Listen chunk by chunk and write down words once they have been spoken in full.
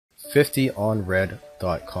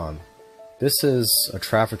50onred.com. This is a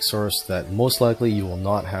traffic source that most likely you will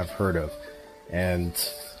not have heard of. And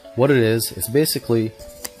what it is, it's basically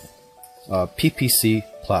a PPC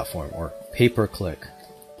platform or pay-per-click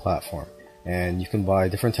platform. And you can buy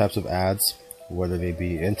different types of ads, whether they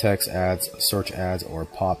be in-text ads, search ads, or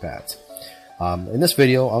pop ads. In this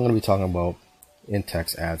video, I'm going to be talking about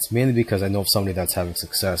in-text ads, mainly because I know of somebody that's having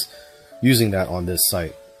success using that on this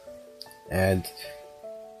site. And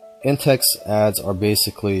in-text ads are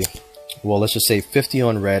basically, well, let's just say 50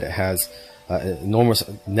 on Red has an enormous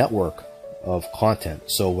network of content.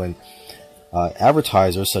 So when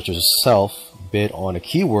advertisers such as yourself bid on a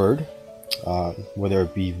keyword, whether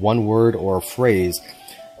it be one word or a phrase,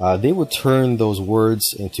 they would turn those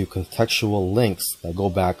words into contextual links that go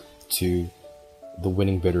back to the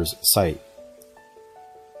winning bidder's site.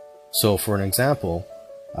 So for an example,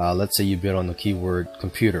 let's say you bid on the keyword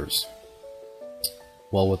computers.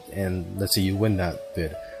 Well, and let's say you win that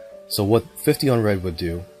bid. So what 50 on Red would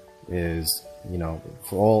do is,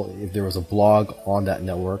 if there was a blog on that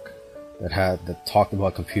network that talked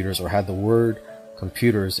about computers or had the word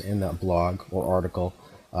computers in that blog or article,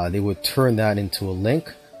 they would turn that into a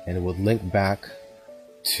link, and it would link back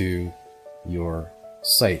to your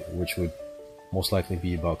site, which would most likely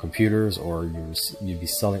be about computers, or you'd be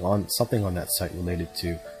selling on something on that site related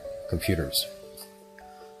to computers.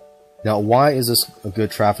 Now, why is this a good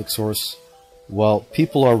traffic source? Well,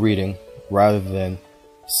 people are reading rather than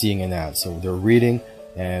seeing an ad. So they're reading,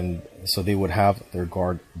 and so they would have their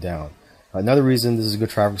guard down. Another reason this is a good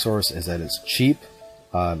traffic source is that it's cheap.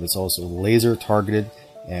 It's also laser targeted,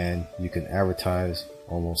 and you can advertise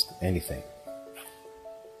almost anything.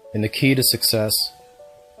 And the key to success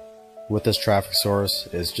with this traffic source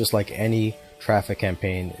is, just like any traffic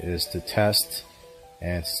campaign, is to test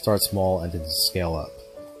and start small and then scale up.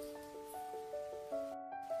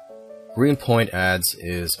 Greenpoint Ads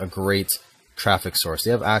is a great traffic source.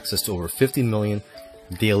 They have access to over 50 million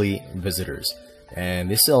daily visitors,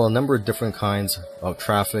 and they sell a number of different kinds of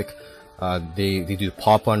traffic. They do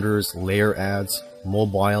pop unders, layer ads,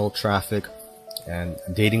 mobile traffic, and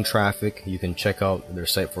dating traffic. You can check out their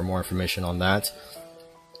site for more information on that.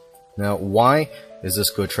 Now, why is this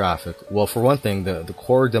good traffic? Well, for one thing, the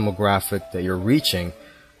core demographic that you're reaching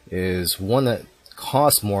is one that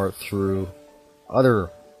costs more through other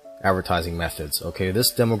advertising methods. Okay,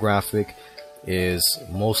 this demographic is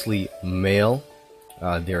mostly male.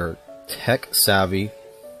 They're tech savvy.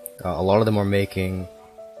 A lot of them are making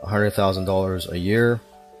 $100,000 a year.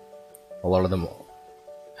 A lot of them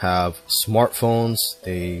have smartphones.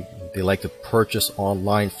 They like to purchase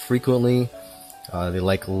online frequently. They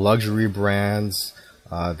like luxury brands.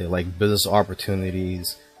 They like business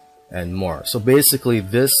opportunities and more. So basically,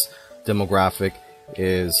 this demographic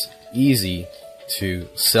is easy to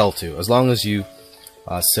sell to, as long as you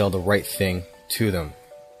sell the right thing to them.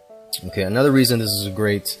 Okay, another reason this is a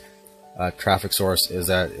great traffic source is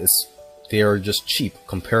that they are just cheap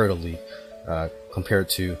comparatively compared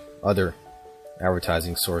to other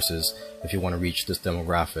advertising sources if you want to reach this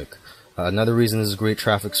demographic. Another reason this is a great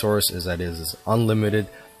traffic source is that it is unlimited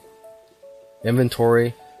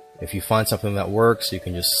inventory. If you find something that works, you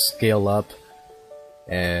can just scale up.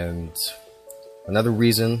 And another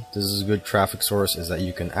reason this is a good traffic source is that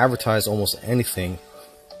you can advertise almost anything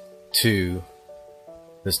to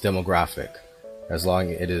this demographic, as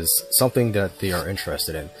long as it is something that they are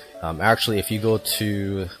interested in. Actually, if you go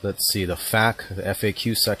to, let's see, the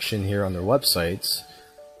FAQ section here on their websites,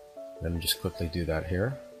 let me just quickly do that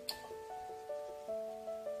here.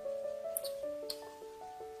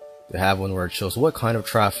 They have one where it shows what kind of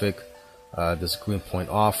traffic does Greenpoint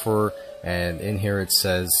offer, and in here it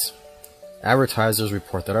says, advertisers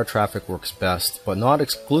report that our traffic works best, but not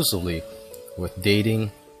exclusively, with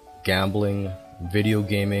dating, gambling, video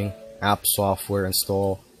gaming, app software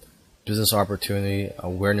install, business opportunity,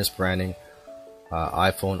 awareness branding,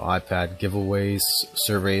 iPhone, iPad giveaways,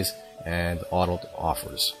 surveys, and auto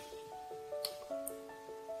offers.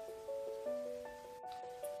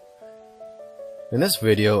 In this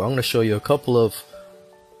video, I'm going to show you a couple of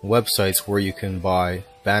websites where you can buy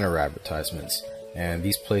banner advertisements, and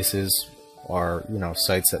these places are,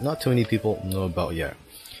 sites that not too many people know about yet.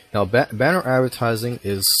 Now, banner advertising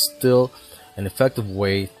is still an effective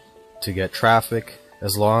way to get traffic,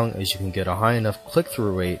 as long as you can get a high enough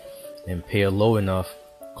click-through rate and pay a low enough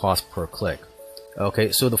cost per click.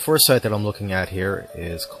 Okay, so the first site that I'm looking at here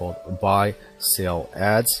is called Buy Sale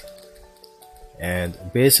Ads, and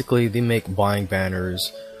basically they make buying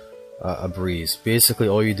banners a breeze. Basically,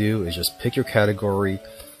 all you do is just pick your category,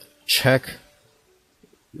 check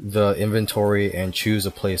the inventory, and choose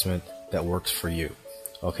a placement that works for you.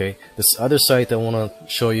 Okay, this other site that I want to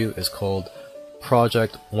show you is called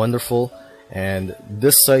Project Wonderful, and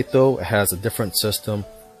this site though has a different system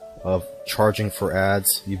of charging for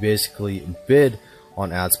ads. You basically bid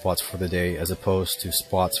on ad spots for the day as opposed to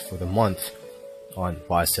spots for the month on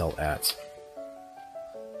buy sell ads.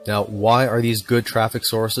 Now, why are these good traffic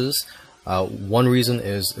sources? One reason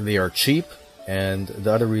is they are cheap, and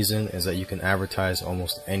the other reason is that you can advertise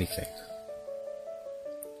almost anything.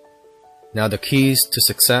 Now, the keys to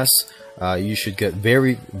success, you should get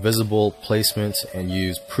very visible placements and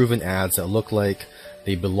use proven ads that look like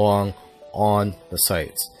they belong on the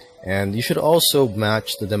sites. And you should also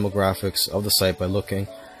match the demographics of the site by looking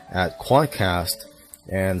at Quantcast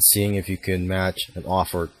and seeing if you can match an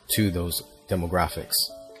offer to those demographics.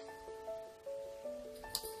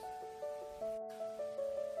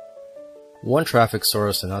 One traffic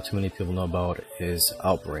source that not too many people know about is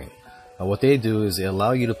Outbrain. What they do is they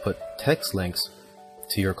allow you to put text links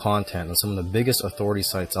to your content on some of the biggest authority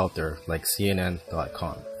sites out there, like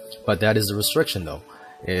CNN.com. But that is the restriction though,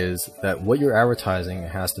 is that what you're advertising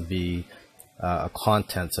has to be a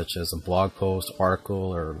content such as a blog post,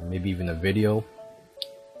 article, or maybe even a video.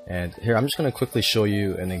 And here, I'm just going to quickly show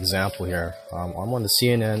you an example here. I'm on the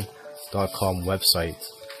CNN.com website,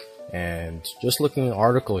 and just looking at an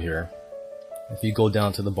article here, if you go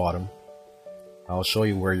down to the bottom, I'll show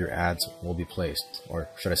you where your ads will be placed, or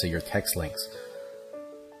should I say your text links,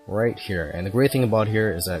 right here. And the great thing about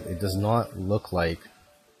here is that it does not look like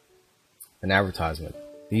an advertisement.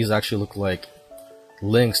 These actually look like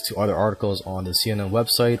links to other articles on the CNN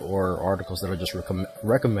website or articles that are just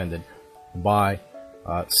recommended by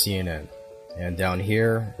CNN. And down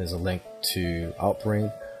here is a link to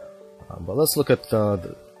Outbrain. But let's look at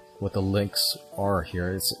what the links are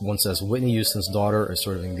here. One says Whitney Houston's daughter is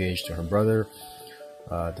sort of engaged to her brother.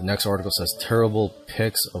 The next article says terrible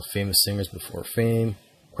pics of famous singers before fame.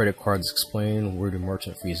 Credit cards explain. Where do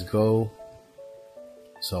merchant fees go?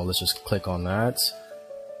 So let's just click on that.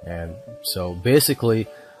 And so basically,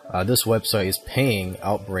 this website is paying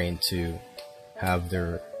Outbrain to have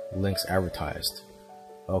their links advertised.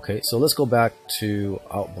 Okay, so let's go back to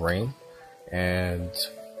Outbrain, and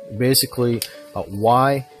basically,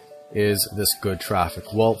 why is this good traffic?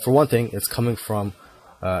 Well, for one thing, it's coming from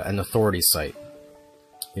an authority site.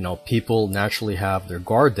 You know, people naturally have their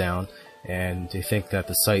guard down, and they think that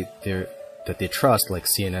the site that they trust, like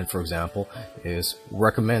CNN, for example, is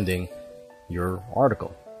recommending your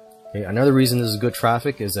article. Okay, another reason this is good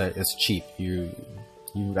traffic is that it's cheap. You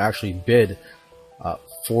actually bid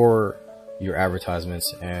for your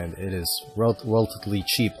advertisements, and it is relatively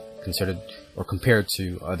cheap compared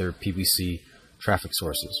to other PPC traffic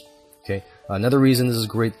sources. Okay, another reason this is a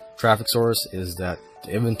great traffic source is that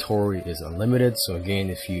the inventory is unlimited. So again,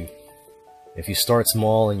 if you start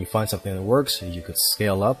small and you find something that works, you could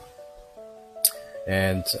scale up.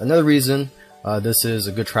 And another reason this is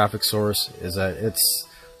a good traffic source is that it's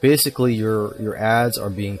basically your ads are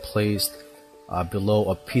being placed below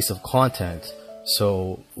a piece of content,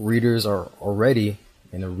 so readers are already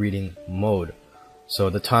in a reading mode. So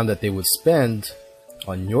the time that they would spend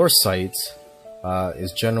on your site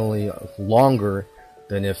is generally longer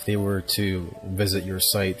than if they were to visit your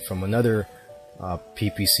site from another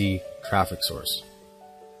PPC traffic source.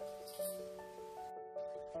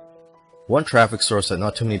 One traffic source that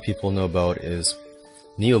not too many people know about is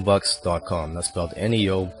Neobux.com. That's spelled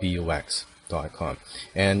Neobux.com.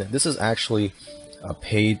 And this is actually a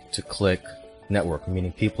paid-to-click network,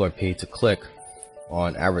 meaning people are paid to click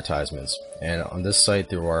on advertisements. And on this site,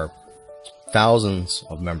 there are thousands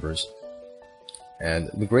of members. And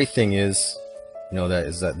the great thing is,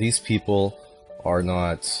 that these people are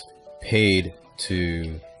not paid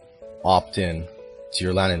to opt in to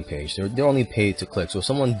your landing page. They're only paid to click. So if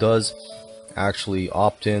someone does actually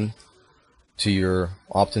opt in to your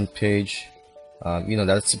opt-in page,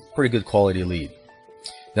 that's a pretty good quality lead.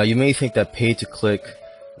 Now, you may think that paid to click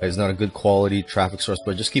is not a good quality traffic source,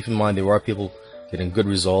 but just keep in mind there are people getting good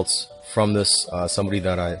results from this. Somebody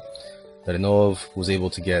that I know of was able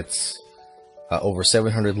to get over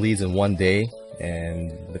 700 leads in one day,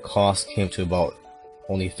 and the cost came to about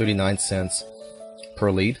only 39 cents per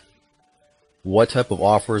lead. What type of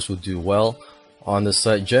offers would do well on this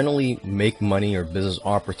site? Generally make money or business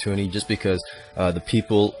opportunity, just because the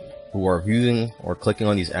people who are viewing or clicking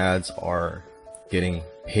on these ads are getting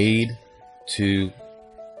paid to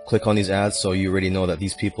click on these ads. So you already know that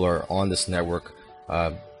these people are on this network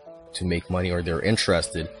to make money, or they're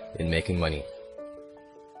interested in making money.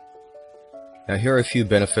 Now, here are a few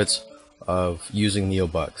benefits of using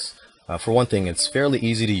Neobux. For one thing, it's fairly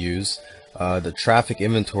easy to use. The traffic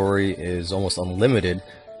inventory is almost unlimited,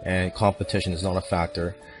 and competition is not a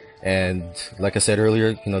factor. And like I said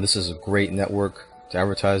earlier, this is a great network to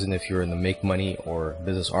advertise in if you're in the make money or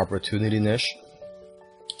business opportunity niche.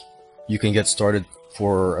 You can get started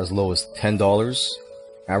for as low as $10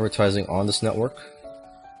 advertising on this network.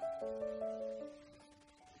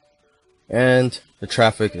 And the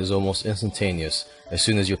traffic is almost instantaneous as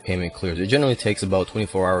soon as your payment clears. It generally takes about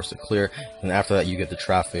 24 hours to clear, and after that you get the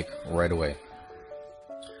traffic right away.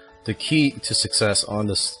 The key to success on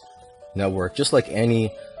this network, just like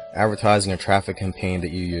any advertising or traffic campaign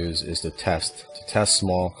that you use, is to test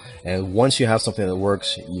small, and once you have something that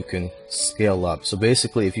works, you can scale up. So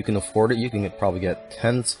basically, if you can afford it, you can probably get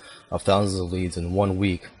tens of thousands of leads in 1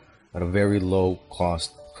 week at a very low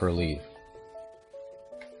cost per lead.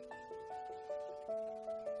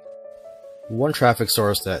 One traffic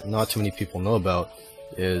source that not too many people know about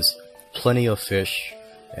is Plenty of Fish,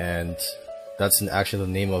 and that's actually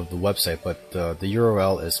the name of the website, but the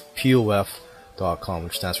URL is pof.com,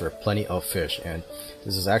 which stands for Plenty of Fish, and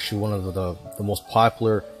this is actually one of the most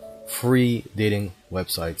popular free dating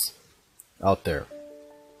websites out there,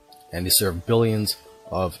 and they serve billions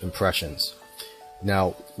of impressions.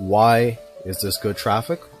 Now, why is this good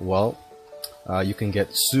traffic? Well, you can get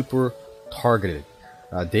super targeted.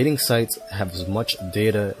 Dating sites have as much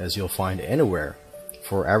data as you'll find anywhere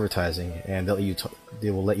for advertising, and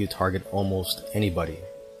they will let you target almost anybody.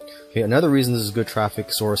 Okay, another reason this is a good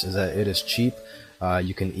traffic source is that it is cheap.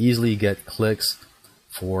 You can easily get clicks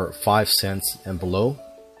for 5 cents and below,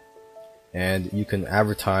 and you can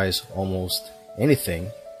advertise almost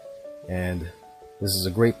anything. And this is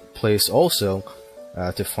a great place also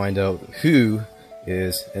to find out who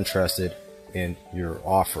is interested in your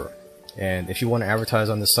offer. And if you want to advertise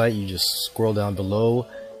on the site, you just scroll down below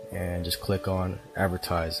and just click on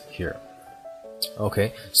advertise here.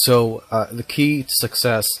 Okay, so the key to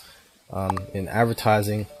success in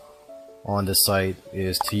advertising on the site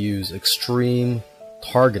is to use extreme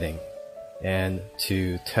targeting and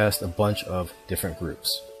to test a bunch of different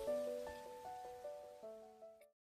groups.